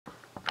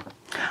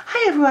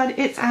Hi everyone,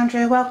 it's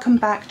Andrea. Welcome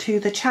back to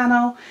the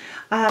channel.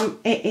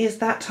 It is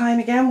that time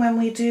again when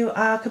we do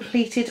our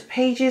completed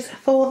pages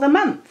for the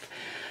month.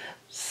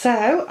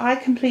 So I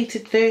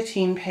completed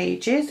 13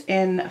 pages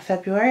in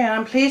February and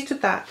I'm pleased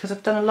with that because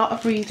I've done a lot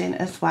of reading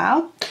as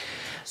well.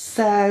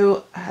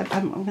 So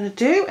I'm going to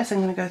do is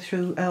I'm going to go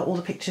through all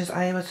the pictures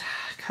I was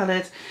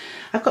coloured.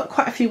 I've got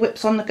quite a few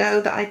whips on the go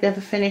that I'd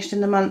never finished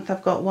in the month.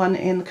 I've got one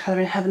in the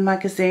Colouring Heaven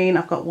magazine.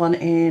 I've got one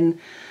in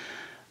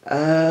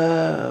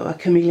a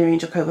Camellia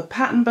Angel Cova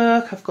pattern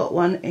book. I've got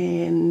one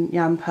in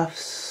Jan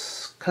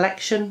Puff's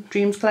collection,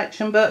 Dreams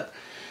collection book.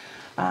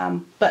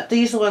 But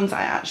these are ones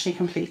I actually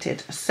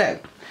completed. So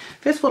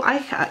first of all, I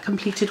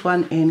completed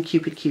one in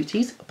Cupid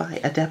Cuties by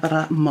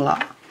Deborah Muller.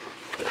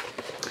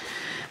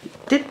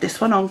 Did this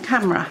one on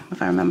camera,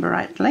 if I remember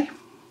rightly.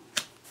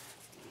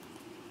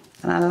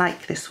 And I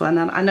like this one,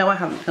 and I know I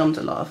haven't filmed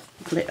a lot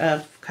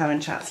of colouring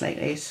chats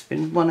lately. It's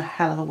been one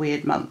hell of a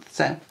weird month,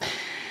 so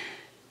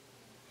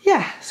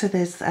yeah. So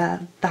there's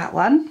that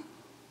one.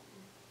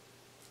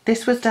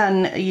 This was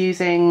done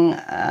using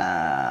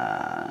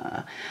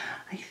I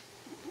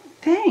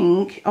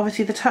think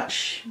obviously the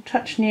Touch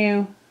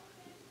New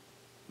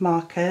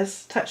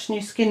markers, Touch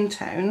New skin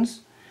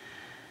tones.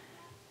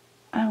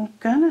 I'm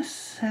gonna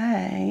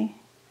say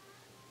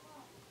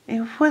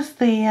it was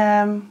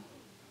the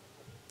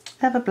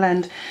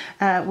Everblend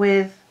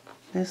with,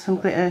 there's some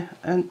glitter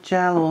and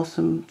gel or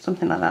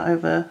something like that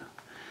over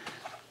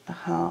the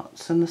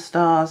hearts and the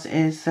stars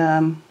is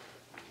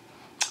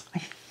I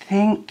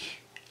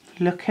think,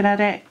 looking at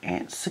it,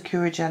 it's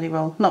Sakura Jelly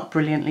Roll. Not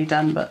brilliantly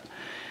done, but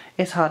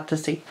it's hard to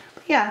see.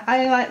 But yeah,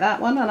 I like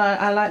that one, and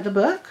I like the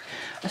book.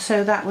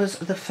 So that was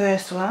the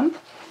first one.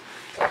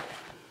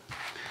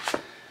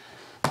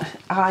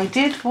 I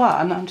did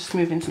one, I'm just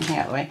moving something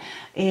out of the way,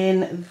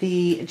 in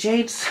the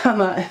Jade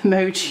Summer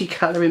emoji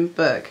colouring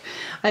book.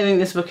 I think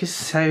this book is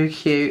so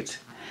cute.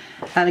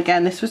 And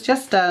again, this was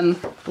just done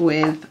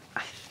with,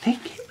 I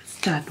think it was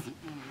done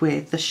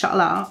with the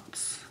Shuttle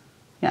Arts.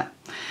 Yeah.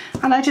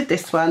 And I did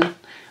this one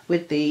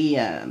with the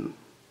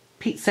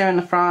pizza and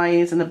the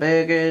fries and the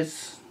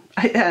burgers.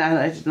 And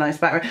I did a nice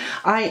background.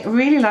 I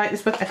really like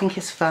this book. I think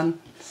it's fun.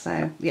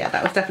 So yeah,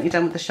 that was definitely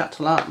done with the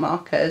Shuttle Art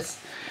markers.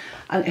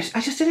 And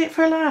I just did it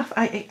for a laugh.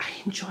 I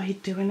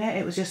enjoyed doing it.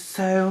 It was just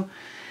so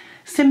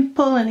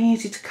simple and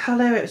easy to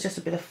colour. It was just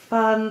a bit of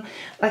fun.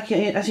 Like,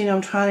 as you know,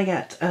 I'm trying to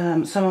get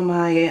some of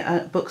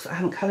my books that I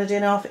haven't coloured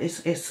in off.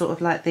 It's sort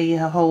of like the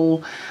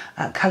whole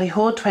Cully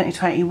Hoard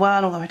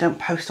 2021, although I don't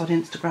post on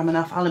Instagram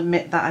enough. I'll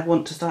admit that I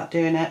want to start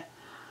doing it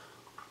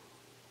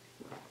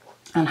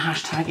and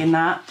hashtagging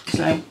that.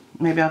 So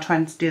maybe I'll try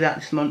and do that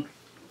this month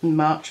in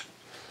March.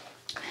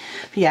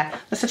 But yeah,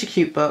 that's such a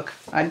cute book.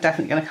 I'm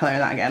definitely going to colour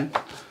that again.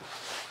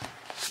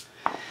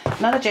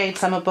 Another Jade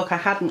Summer book I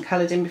hadn't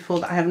coloured in before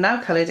that I have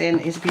now coloured in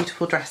is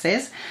Beautiful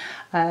Dresses.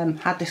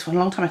 Had this one a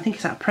long time. I think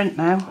it's out of print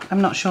now.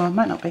 I'm not sure. It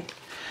might not be.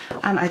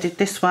 And I did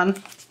this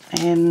one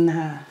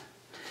in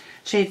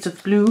shades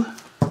of blue.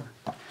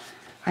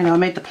 I know I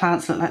made the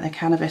plants look like they're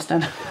cannabis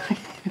done.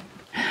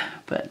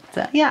 But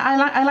yeah,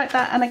 I like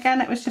that. And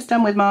again, it was just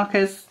done with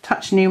markers,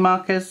 Touch New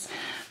markers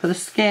for the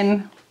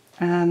skin,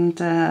 and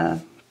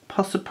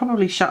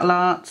probably Shuttle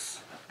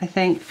Arts, I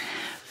think,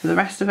 for the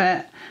rest of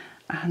it.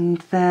 And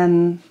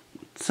then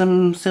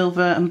some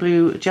silver and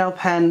blue gel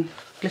pen,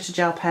 glitter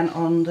gel pen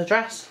on the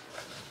dress.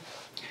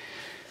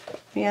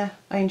 Yeah,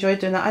 I enjoyed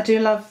doing that. I do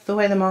love the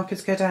way the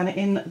markers go down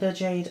in the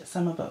Jade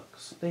Summer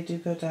books. They do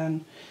go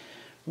down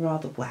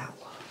rather well.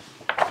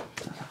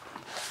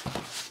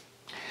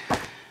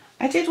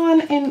 I did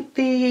one in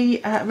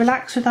the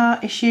Relax With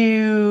Art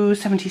issue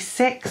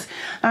 76.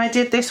 I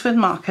did this with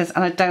markers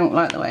and I don't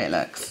like the way it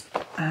looks.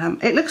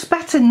 It looks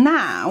better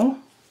now,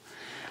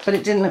 but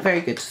it didn't look very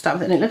good to start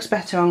with, and it looks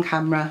better on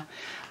camera.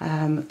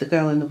 The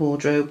girl in the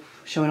wardrobe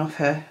showing off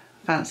her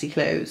fancy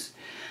clothes.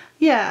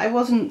 Yeah, I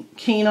wasn't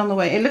keen on the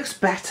way. It looks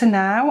better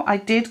now. I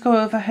did go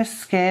over her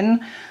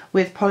skin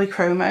with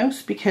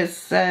Polychromos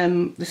because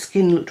the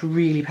skin looked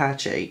really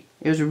patchy.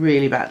 It was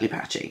really badly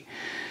patchy.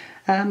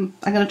 I'm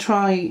going to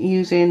try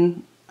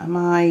using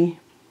my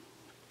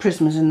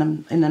Prismas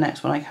in the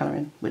next one I colour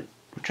in,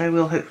 which I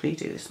will hopefully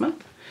do this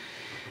month.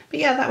 But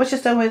yeah, that was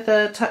just done with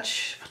the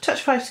Touch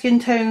 5 skin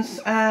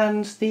tones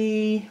and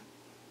the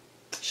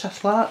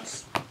Shuttle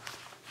Arts.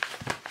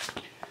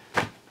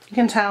 You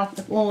can tell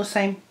they're all the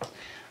same.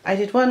 I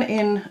did one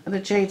in the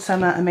Jade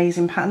Summer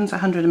Amazing Patterns,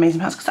 100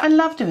 Amazing Patterns, because I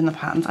love doing the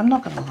patterns. I'm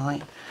not going to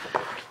lie.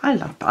 I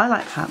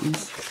like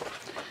patterns.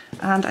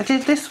 And I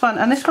did this one,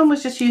 and this one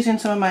was just using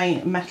some of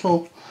my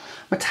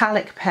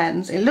metallic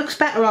pens. It looks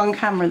better on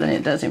camera than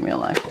it does in real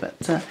life, but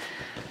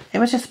it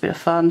was just a bit of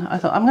fun. I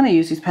thought I'm going to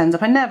use these pens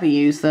up. I never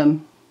use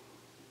them.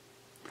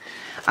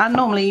 And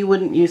normally you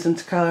wouldn't use them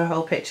to colour a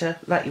whole picture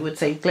like you would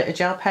say glitter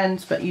gel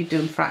pens, but you do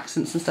them for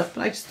accents and stuff.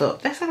 But I just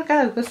thought, let's have a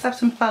go, let's have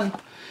some fun.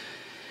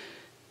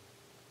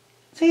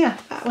 So yeah,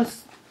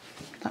 that's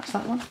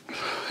that one,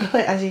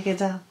 as you can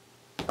tell.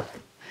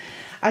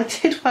 I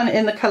did one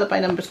in the Colour by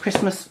Numbers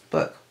Christmas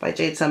book by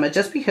Jade Summer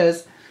just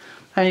because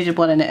I only did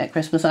one in it at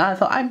Christmas, and I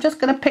thought I'm just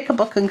going to pick a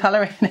book and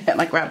colour in it,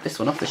 and I grabbed this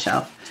one off the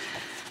shelf.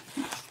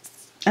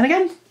 And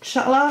again,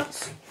 Shuttle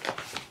Arts,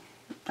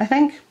 I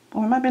think,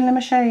 or it might have been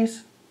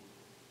Limachés.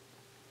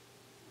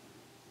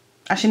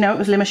 Actually no, it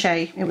was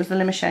Limachet, it was the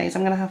Limachés.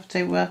 I'm going to have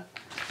to,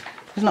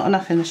 there's not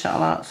enough in the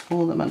Shuttle Arts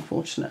for them,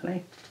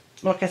 unfortunately.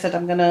 Like I said,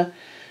 I'm going to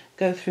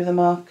go through the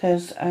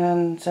markers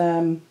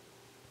and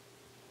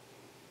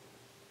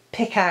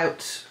pick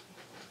out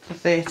the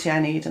 30 I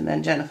need, and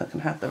then Jennifer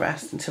can have the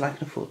rest until I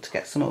can afford to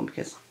get some more,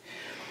 because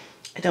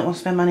I don't want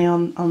to spend money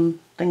on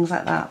things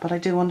like that, but I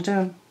do want to do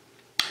them.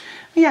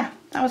 But yeah,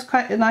 that was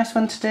quite a nice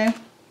one to do.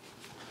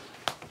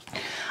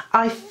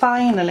 I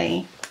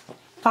finally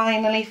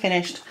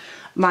finished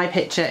my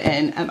picture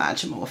in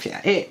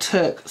Imagimorphia. It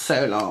took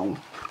so long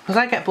because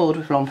I get bored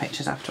with long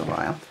pictures after a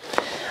while.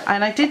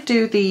 And I did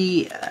do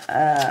the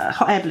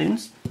hot air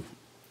balloons,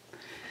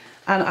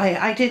 and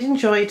I did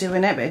enjoy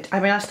doing it. But I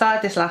mean, I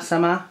started this last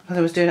summer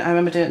because I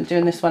remember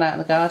doing this one out in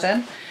the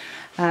garden,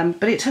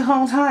 but it took a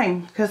long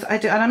time because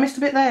I missed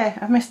a bit there.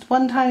 I've missed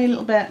one tiny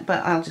little bit,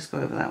 but I'll just go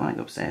over that when I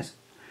go upstairs.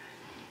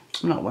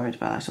 I'm not worried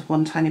about that. It's just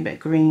one tiny bit of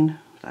green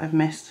that I've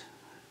missed.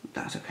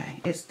 That's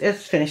okay.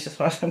 It's finished as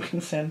far as I'm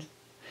concerned.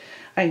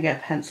 I can get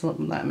a pencil up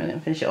in that minute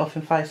and finish it off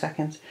in 5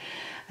 seconds.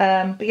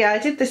 But yeah, I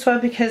did this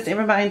one because it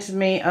reminded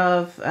me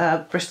of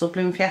Bristol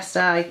Bloom Fiesta.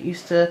 I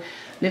used to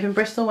live in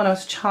Bristol when I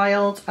was a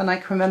child, and I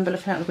can remember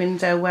looking out the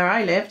window where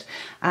I lived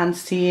and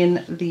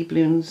seeing the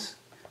balloons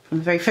from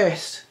the very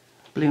first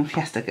Bloom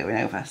Fiesta going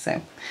over.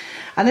 So,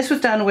 and this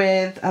was done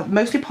with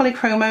mostly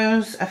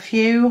polychromos, a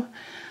few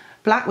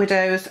Black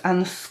Widows,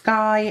 and the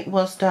sky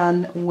was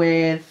done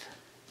with,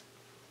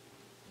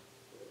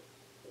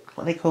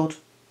 what are they called?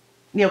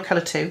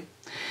 Neocolor 2.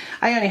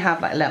 I only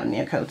have like 11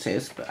 Neocolor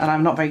 2s, and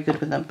I'm not very good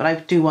with them, but I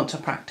do want to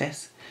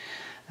practice.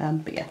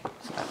 But yeah,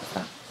 so that was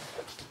that.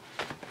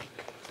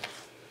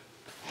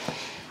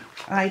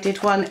 I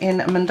did one in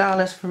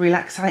Mandalas for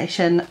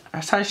Relaxation,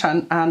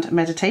 Sunshine and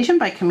Meditation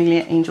by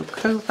Camellia Angel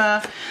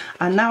Cova,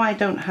 and now I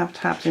don't have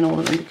tabs in all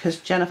of them because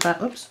Jennifer,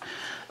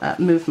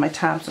 moved my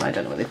tabs and I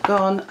don't know where they've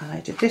gone. And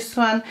I did this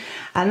one,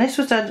 and this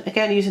was done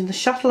again using the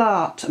Shuttle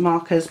Art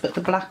markers, but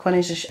the black one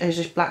is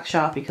just black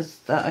Sharpie because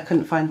I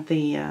couldn't find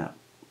the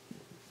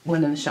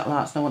one in the Shuttle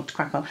Arts and I want to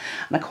crack on,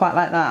 and I quite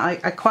like that.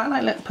 I quite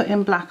like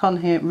putting black on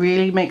here. It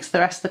really makes the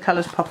rest of the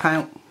colours pop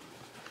out.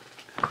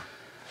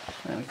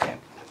 There we go.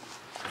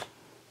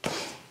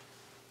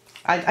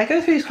 I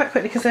go through these quite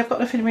quickly because I've got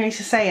nothing really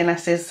to say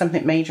unless there's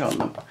something major on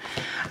them.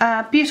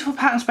 Beautiful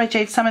Patterns by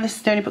Jade Summer. This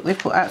is the only book they've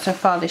put out so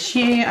far this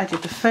year. I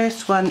did the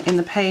first one in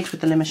the page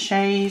with the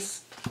Limachés.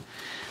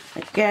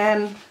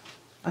 Again,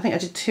 I think I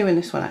did 2 in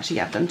this one actually.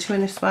 Yeah, I've done 2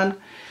 in this one.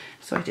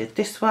 So I did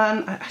this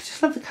one. I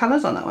just love the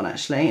colours on that one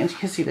actually. And you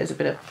can see there's a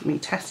bit of me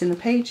testing the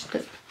page,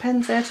 the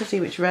pens there to see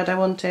which red I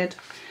wanted.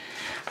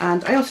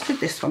 And I also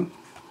did this one,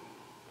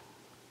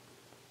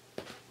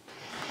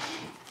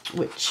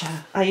 which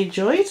I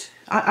enjoyed.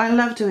 I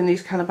love doing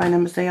these colour by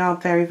numbers. They are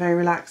very, very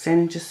relaxing,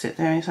 and just sit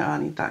there and say, oh, I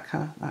need that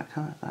colour, that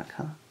colour, that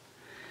colour.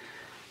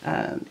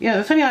 You know,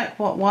 there's only like,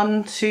 what,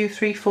 1, 2,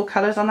 3, 4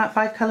 colours on that,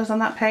 5 colours on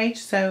that page,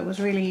 so it was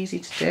really easy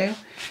to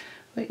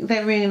do.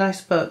 They're really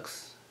nice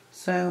books.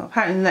 So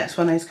apparently the next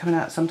one is coming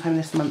out sometime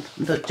this month,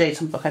 the Jade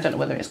Summer book. I don't know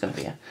whether it's going to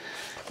be a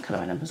colour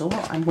by numbers or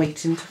what. I'm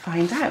waiting to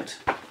find out.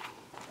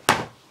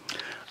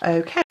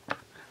 Okay.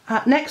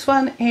 Next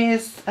one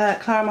is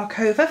Clara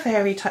Markova,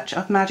 Fairy Touch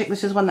of Magic.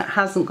 This is one that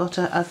hasn't got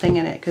a thing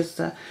in it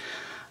because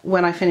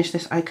when I finished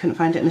this I couldn't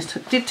find it, and this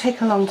did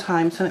take a long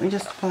time, so let me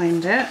just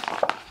find it.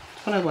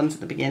 It's one of the ones at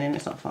the beginning,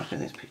 it's not far through,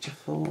 this picture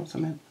 4 or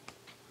something.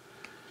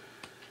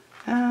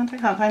 And I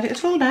can't find it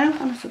at all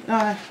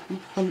now.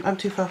 I'm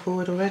too far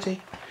forward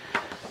already.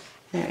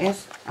 There it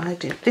is. I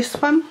did this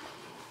one.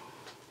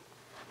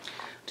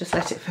 Just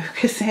let it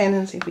focus in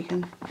and see if we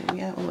can,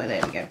 yeah, oh well,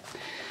 there we go.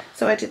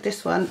 So I did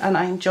this one and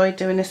I enjoyed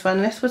doing this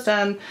one. This was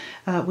done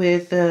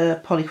with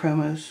the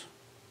polychromos.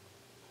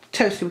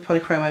 Totally with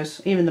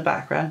polychromos, even the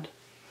background.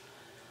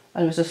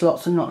 And there was just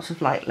lots and lots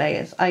of light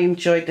layers. I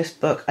enjoyed this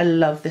book. I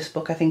love this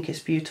book. I think it's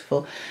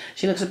beautiful.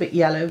 She looks a bit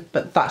yellow,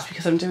 but that's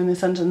because I'm doing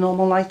this under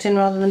normal lighting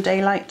rather than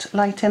daylight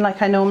lighting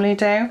like I normally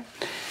do.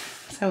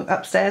 So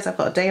upstairs I've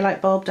got a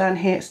daylight bulb, down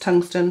here it's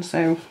tungsten,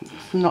 so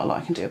not a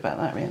lot I can do about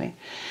that really.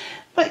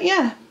 But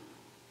yeah.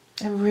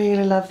 I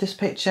really love this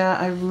picture.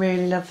 I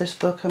really love this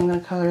book. I'm going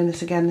to colour in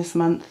this again this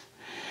month.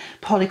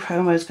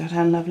 Polychromos go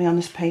down lovely on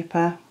this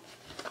paper.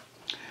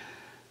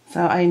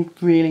 So I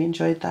really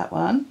enjoyed that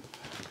one.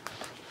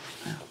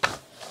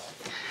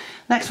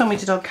 Next one we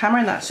did on camera,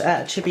 and that's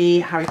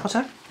Chibi Harry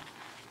Potter.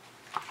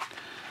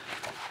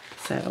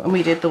 So, and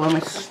we did the one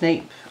with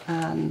Snape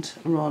and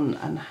Ron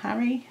and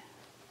Harry.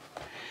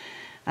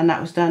 And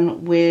that was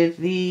done with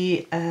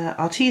the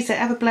Arteza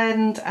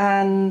Everblend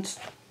and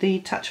the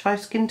Touch 5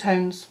 Skin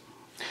Tones,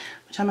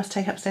 which I must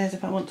take upstairs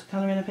if I want to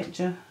colour in a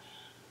picture,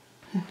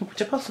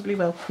 which I possibly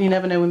will, you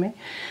never know with me.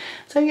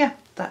 So yeah,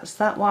 that's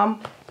that one.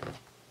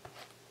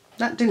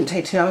 That didn't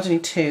take 2 hours, only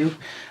 2.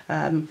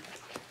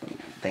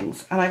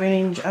 things, and I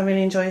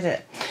really enjoyed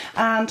it.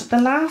 And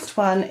the last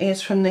one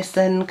is from this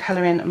Zen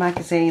Colouring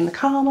magazine, the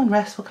Calm and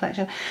Restful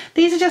collection.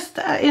 These are just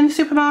in the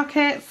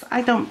supermarkets.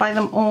 I don't buy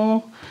them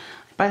all.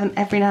 I buy them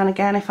every now and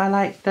again if I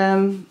like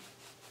them.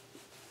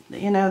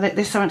 You know,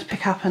 there's something to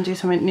pick up and do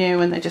something new,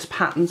 and they're just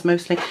patterns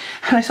mostly.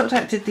 And I sort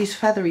of did these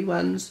feathery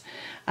ones,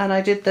 and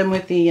I did them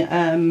with the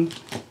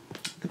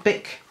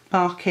Bic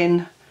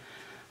marking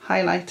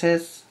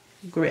highlighters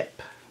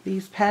grip.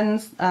 These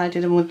pens, I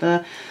did them with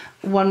the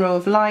one row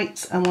of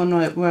lights and one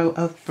row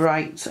of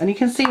brights, and you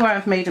can see where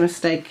I've made a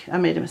mistake. I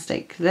made a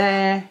mistake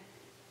there,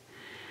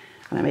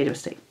 and I made a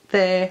mistake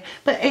there,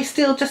 but it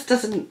still just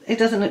doesn't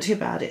look too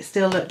bad. It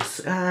still looks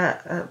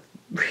it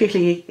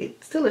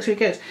still looks really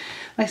good.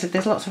 Like I said,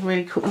 there's lots of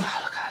really cool,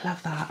 oh look, I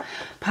love that,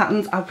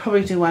 patterns. I'll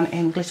probably do one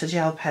in glitter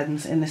gel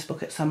pens in this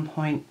book at some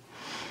point.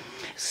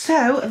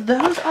 So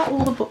those are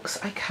all the books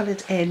I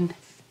coloured in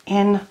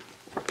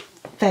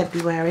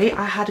February.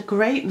 I had a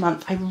great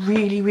month. I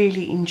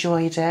really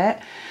enjoyed it.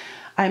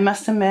 I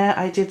must admit,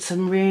 I did a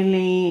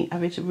really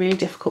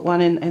difficult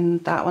one in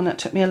that one. That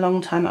took me a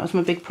long time. That was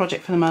my big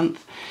project for the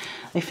month.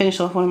 I finished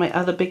off one of my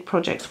other big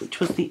projects, which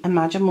was the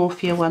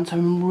Imagimorphia one, so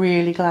I'm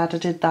really glad I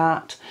did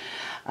that.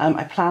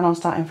 I plan on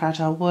starting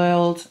Fragile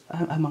World,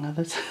 among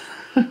others.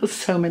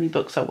 So many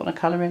books I want to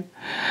colour in.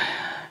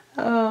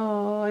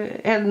 Oh,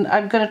 and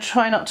I'm going to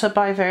try not to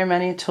buy very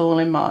many at all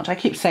in March. I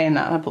keep saying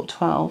that, and I bought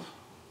 12.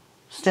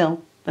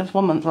 Still, there was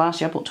 1 month last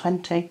year I bought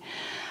 20.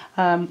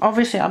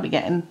 Obviously I'll be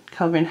getting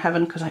Colour in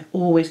Heaven, because I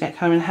always get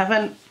Colour in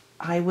Heaven.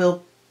 I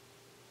will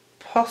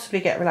possibly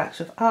get Relax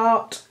with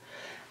Art.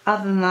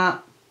 Other than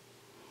that,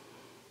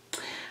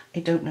 I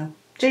don't know.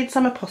 Jade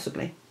Summer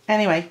possibly.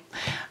 Anyway,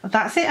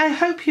 that's it. I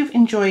hope you've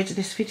enjoyed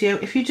this video.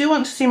 If you do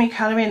want to see me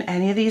colour in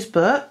any of these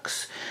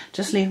books,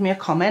 just leave me a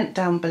comment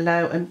down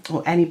below,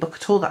 or any book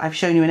at all that I've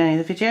shown you in any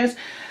of the videos.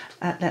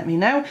 Let me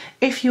know.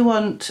 If you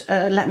want,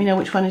 let me know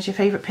which one is your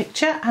favourite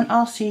picture, and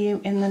I'll see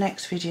you in the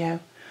next video.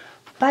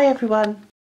 Bye everyone.